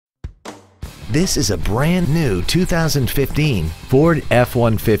This is a brand new 2015 Ford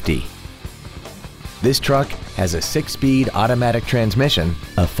F-150. This truck has a 6-speed automatic transmission,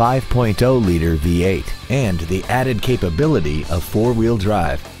 a 5.0-liter V8, and the added capability of 4-wheel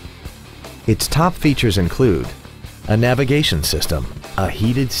drive. Its top features include a navigation system, a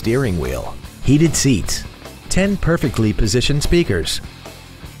heated steering wheel, heated seats, 10 perfectly positioned speakers,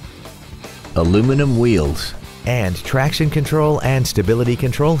 aluminum wheels, and traction control and stability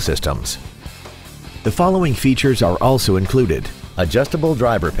control systems. The following features are also included: adjustable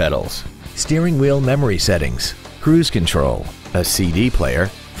driver pedals, steering wheel memory settings, cruise control, a CD player,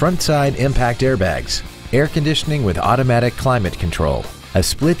 front side impact airbags, air conditioning with automatic climate control, a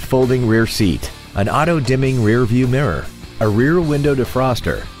split folding rear seat, an auto dimming rear view mirror, a rear window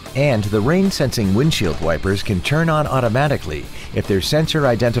defroster, and the rain sensing windshield wipers can turn on automatically if their sensor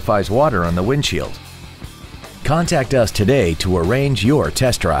identifies water on the windshield. Contact us today to arrange your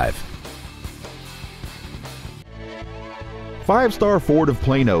test drive. Five Star Ford of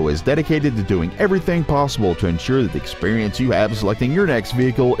Plano is dedicated to doing everything possible to ensure that the experience you have selecting your next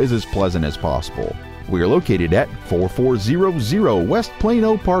vehicle is as pleasant as possible. We are located at 4400 West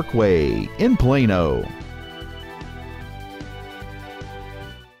Plano Parkway in Plano.